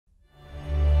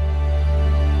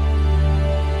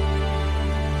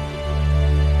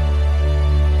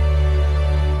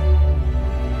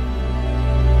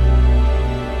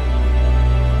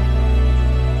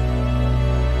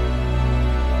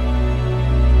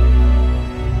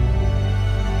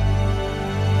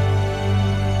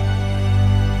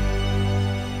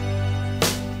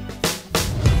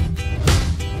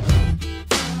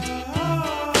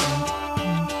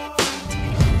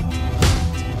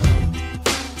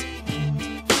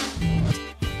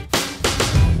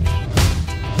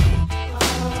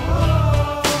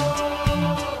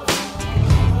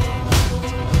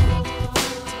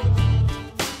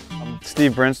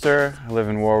Steve Brinster. I live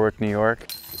in Warwick, New York.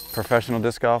 Professional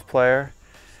disc golf player.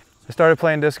 I started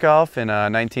playing disc golf in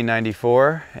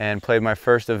 1994 and played my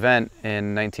first event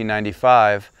in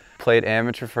 1995. Played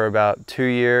amateur for about 2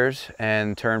 years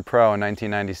and turned pro in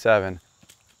 1997.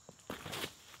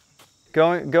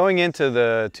 Going into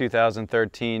the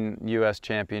 2013 US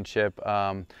Championship,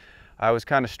 I was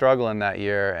kind of struggling that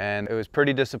year and it was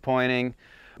pretty disappointing,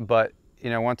 but you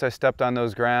know, once I stepped on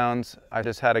those grounds, I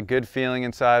just had a good feeling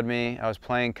inside me. I was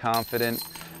playing confident.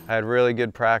 I had really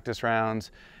good practice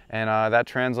rounds, and that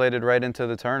translated right into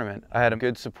the tournament. I had a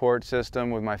good support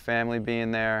system with my family being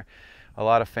there, a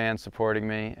lot of fans supporting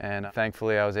me, and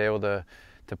thankfully I was able to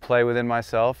play within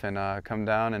myself and come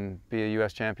down and be a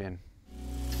US champion.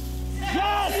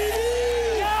 Yes!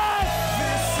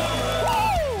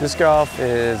 Yes! Disc golf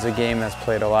is a game that's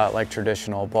played a lot like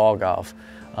traditional ball golf,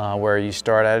 where you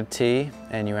start at a tee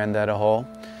and you end at a hole,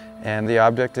 and the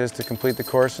object is to complete the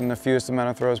course in the fewest amount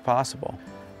of throws possible.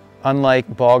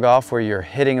 Unlike ball golf, where you're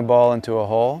hitting a ball into a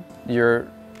hole, you're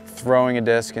throwing a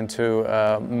disc into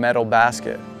a metal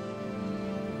basket.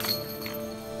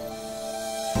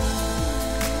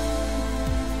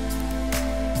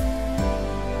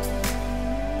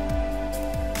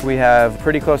 We have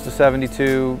pretty close to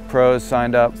 72 pros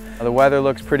signed up. The weather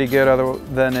looks pretty good, other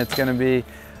than it's going to be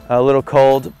a little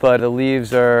cold, but the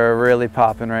leaves are really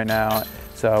popping right now.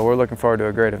 So we're looking forward to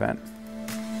a great event.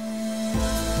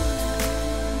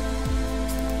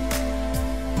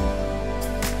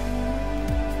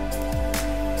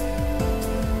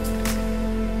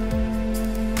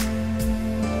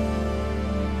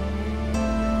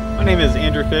 My name is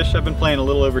Andrew Fish. I've been playing a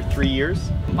little over 3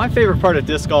 years. My favorite part of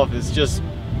disc golf is just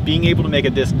being able to make a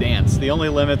disc dance. The only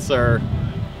limits are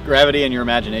gravity and your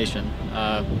imagination.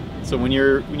 So when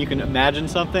you can imagine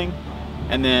something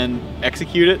and then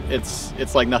execute it,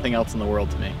 it's like nothing else in the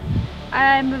world to me.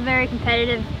 I'm a very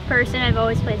competitive person. I've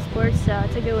always played sports, so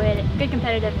it's a good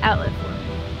competitive outlet for me.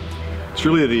 It's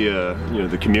really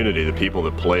the community, the people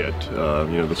that play it.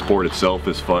 The sport itself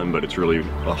is fun, but it's really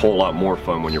a whole lot more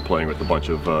fun when you're playing with a bunch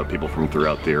of people from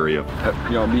throughout the area.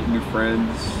 Meeting new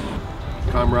friends,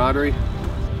 camaraderie.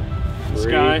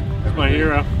 Sky is my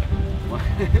hero.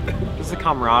 Just the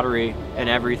camaraderie and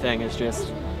everything is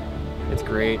just, it's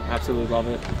great. Absolutely love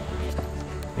it.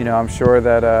 You know, I'm sure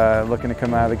that looking to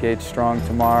come out of the gate strong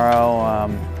tomorrow.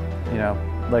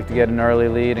 Like to get an early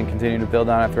lead and continue to build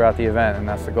on it throughout the event, and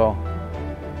that's the goal.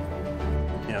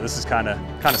 You know, this is kind of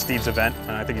Steve's event,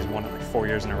 and I think he's won it like 4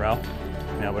 years in a row.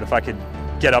 You know, but if I could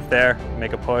get up there,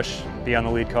 make a push, be on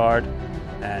the lead card,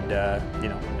 and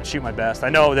and shoot my best. I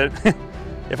know that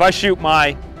if I shoot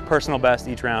my personal best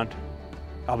each round,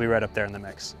 I'll be right up there in the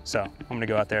mix. So I'm going to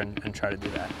go out there and try to do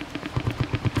that.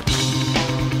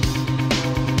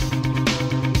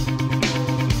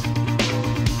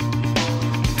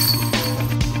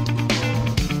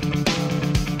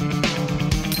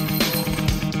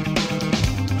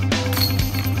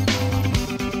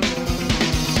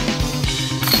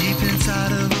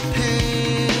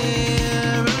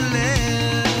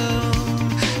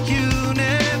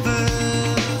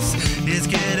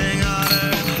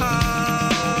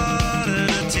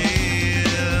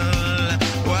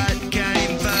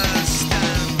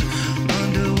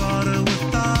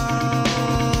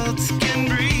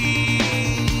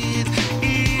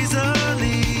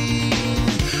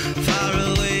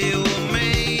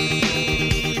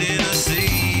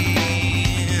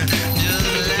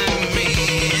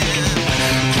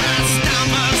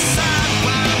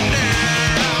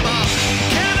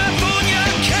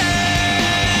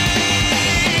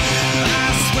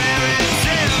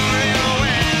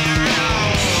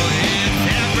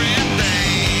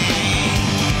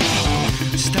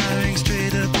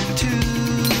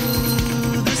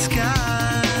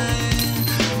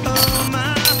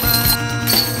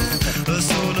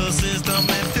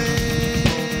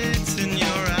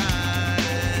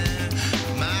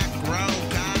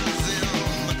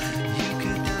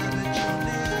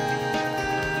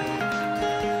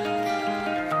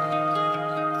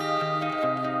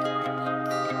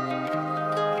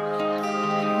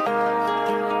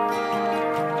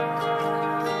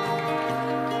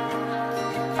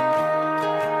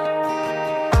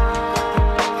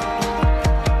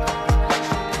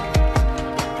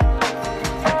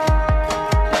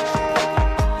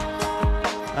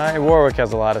 Warwick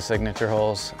has a lot of signature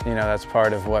holes. You know, that's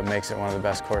part of what makes it one of the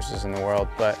best courses in the world.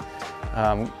 But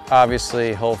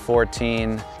obviously, hole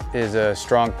 14 is a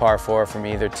strong par 4 from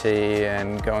either tee,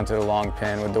 and going to the long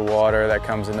pin with the water that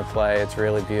comes into play, it's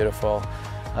really beautiful.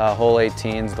 Hole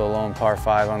 18 is the lone par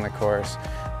 5 on the course.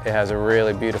 It has a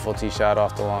really beautiful tee shot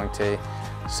off the long tee.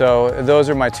 So those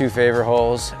are my two favorite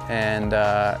holes, and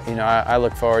you know, I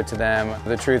look forward to them.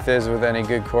 The truth is, with any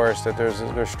good course, that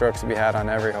there's strokes to be had on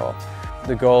every hole.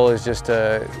 The goal is just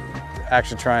to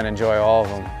actually try and enjoy all of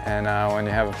them, and when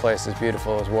you have a place as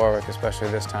beautiful as Warwick, especially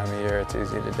this time of year, it's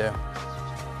easy to do.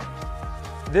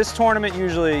 This tournament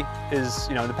usually is,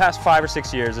 you know, in the past 5 or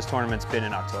 6 years, this tournament's been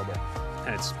in October.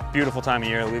 And it's a beautiful time of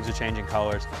year, the leaves are changing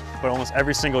colors. But almost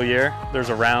every single year, there's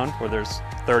a round where there's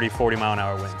 30, 40 mile an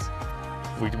hour winds.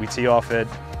 We tee off at,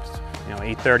 you know,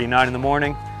 8:30, 9 in the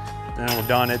morning, and then we're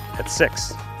done at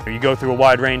 6. You go through a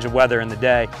wide range of weather in the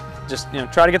day. Just, you know,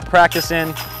 try to get the practice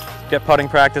in, get putting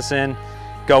practice in,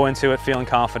 go into it feeling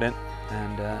confident,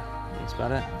 and that's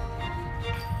about it.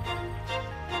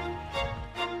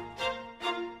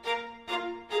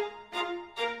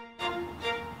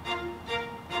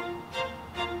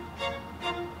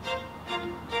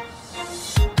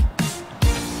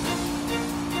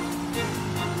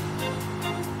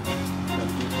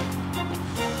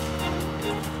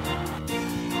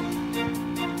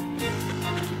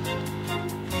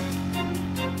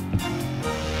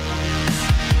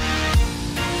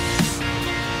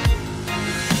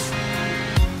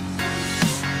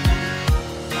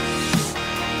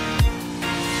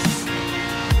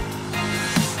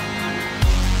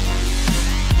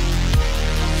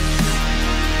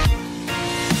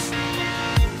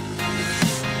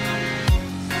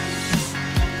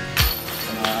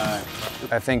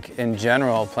 I think in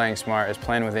general, playing smart is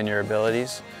playing within your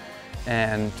abilities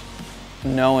and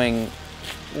knowing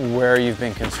where you've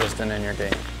been consistent in your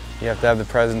game. You have to have the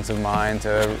presence of mind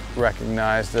to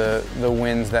recognize the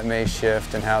winds that may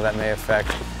shift and how that may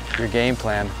affect your game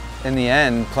plan. In the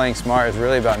end, playing smart is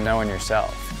really about knowing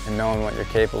yourself and knowing what you're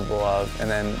capable of, and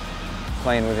then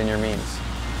playing within your means.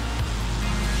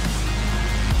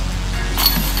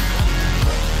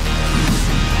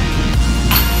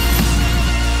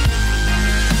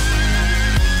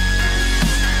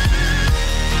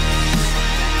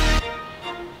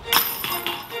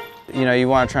 You know, you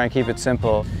want to try and keep it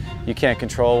simple. You can't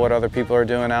control what other people are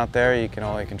doing out there. You can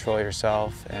only control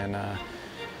yourself, and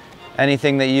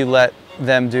anything that you let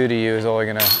them do to you is only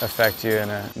going to affect you in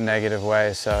a negative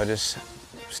way. So just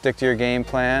stick to your game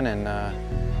plan and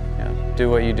you know, do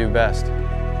what you do best.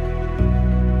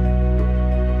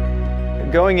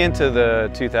 Going into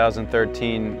the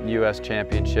 2013 US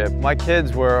Championship, my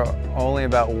kids were only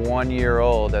about 1 year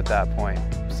old at that point.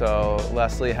 So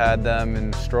Leslie had them in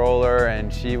the stroller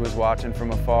and she was watching from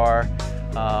afar,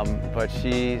 but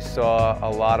she saw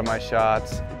a lot of my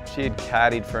shots. She had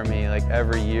caddied for me like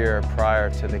every year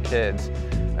prior to the kids,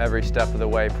 every step of the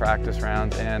way, practice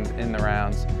rounds and in the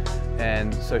rounds.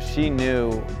 And so she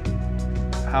knew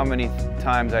how many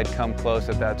times I'd come close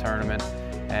at that tournament,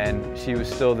 and she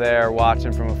was still there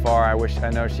watching from afar. I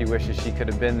know she wishes she could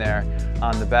have been there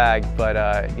on the bag, but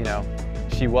you know,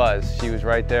 she was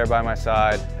right there by my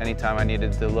side. Anytime I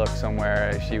needed to look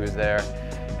somewhere, she was there.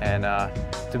 And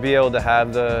to be able to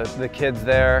have the kids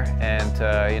there and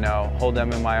to, you know, hold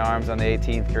them in my arms on the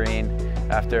 18th green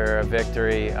after a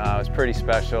victory was pretty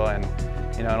special. And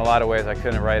you know, in a lot of ways, I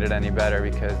couldn't write it any better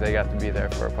because they got to be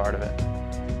there for a part of it.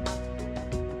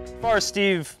 As far as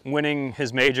Steve winning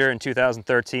his major in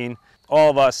 2013,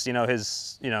 all of us,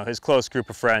 his close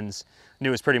group of friends knew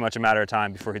it was pretty much a matter of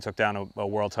time before he took down a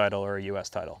world title or a US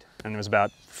title. And there was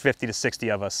about 50 to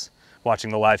 60 of us watching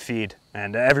the live feed,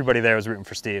 and everybody there was rooting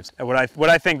for Steve. And what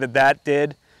I think that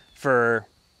did for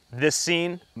this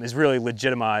scene is really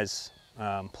legitimize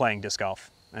playing disc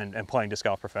golf and playing disc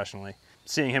golf professionally.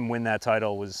 Seeing him win that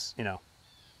title was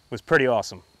pretty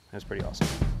awesome. It was pretty awesome.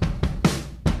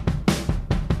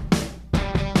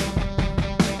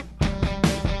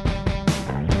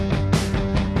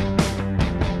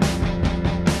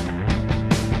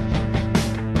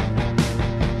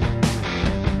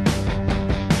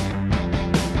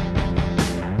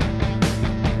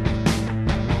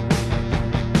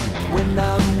 When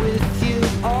I'm with you,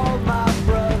 all my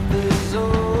brothers,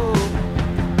 oh,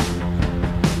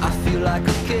 I feel like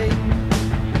a king.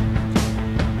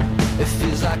 It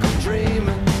feels like I'm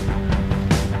dreaming.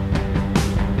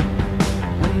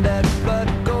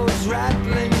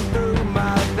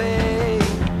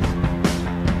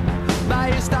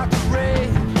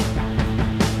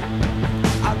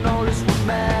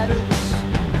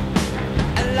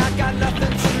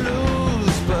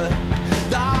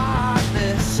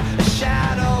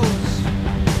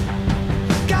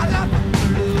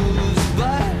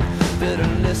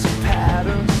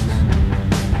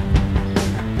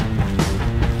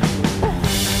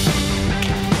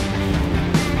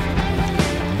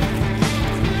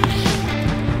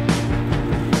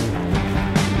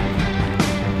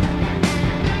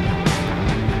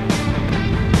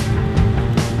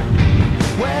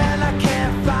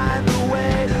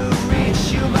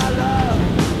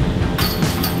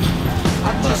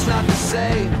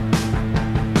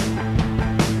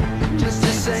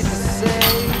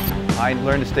 I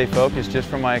learned to stay focused just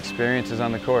from my experiences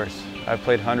on the course. I've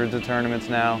played hundreds of tournaments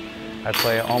now. I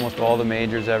play almost all the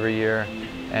majors every year.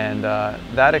 And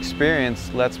that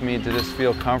experience lets me to just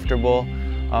feel comfortable.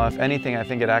 If anything, I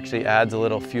think it actually adds a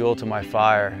little fuel to my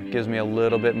fire. It gives me a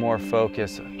little bit more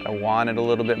focus. I want it a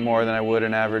little bit more than I would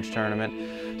an average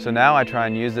tournament. So now I try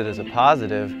and use it as a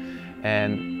positive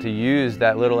and to use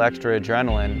that little extra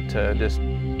adrenaline to just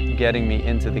getting me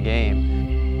into the game.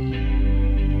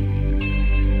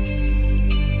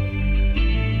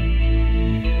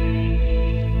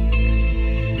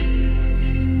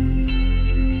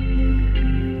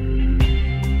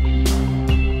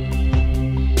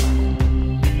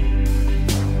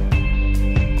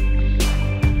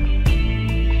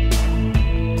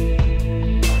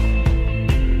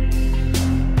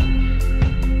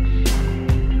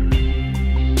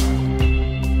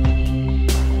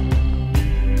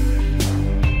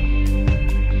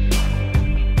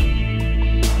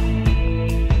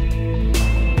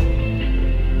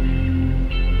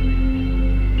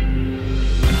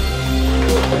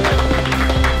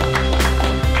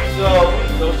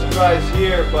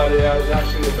 Here, but it was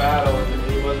actually a battle,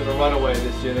 and he wasn't a runaway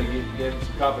this year. They gave him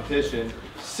some competition.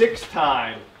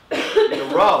 6-time in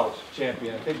a row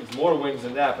champion. I think there's more wins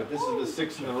than that, but this is the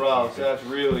 6th in a row, so that's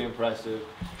really impressive.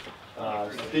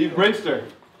 Steve Brinster.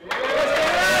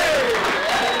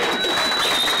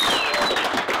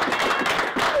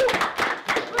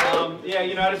 Yeah,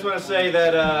 you know, I just want to say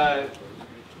that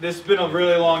this has been a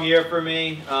really long year for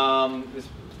me.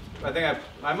 I think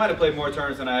I might have played more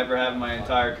tournaments than I ever have in my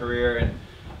entire career, and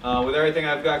with everything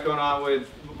I've got going on with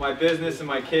my business and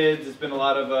my kids, it's been a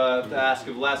lot of the ask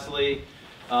of Leslie.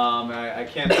 I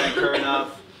can't thank her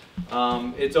enough.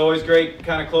 It's always great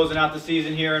kind of closing out the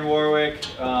season here in Warwick.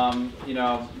 You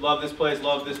know, love this place,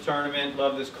 love this tournament,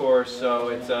 love this course, so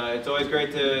it's always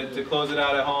great to close it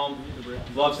out at home.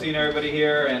 Love seeing everybody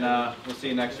here, and we'll see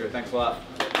you next year. Thanks a lot.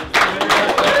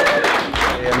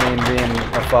 I mean, being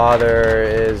a father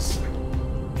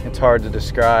it's hard to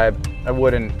describe. I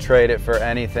wouldn't trade it for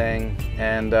anything,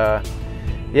 and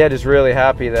yeah, just really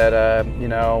happy that you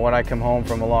know, when I come home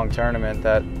from a long tournament,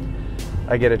 that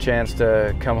I get a chance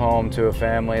to come home to a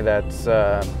family that's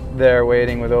there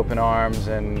waiting with open arms,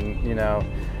 and you know,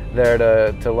 there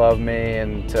to love me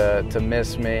and to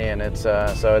miss me, and it's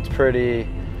so it's pretty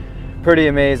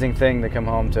amazing thing to come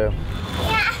home to.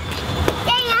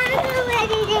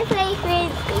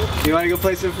 You want to go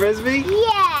play some frisbee?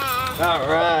 Yeah. All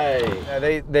right.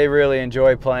 Yeah, they really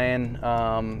enjoy playing.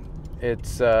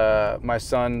 It's my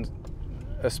son,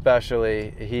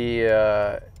 especially.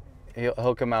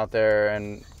 He'll come out there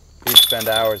and he'd spend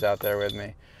hours out there with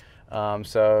me.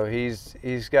 So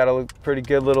he's got a pretty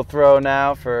good little throw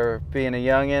now for being a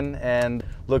youngin', and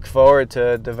look forward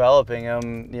to developing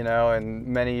him, you know,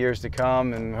 in many years to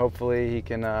come, and hopefully he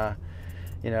can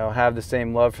you know, have the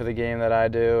same love for the game that I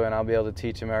do, and I'll be able to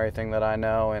teach him everything that I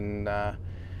know, and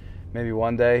maybe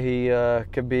one day he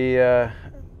could be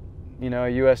you know, a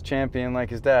U.S. champion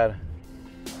like his dad.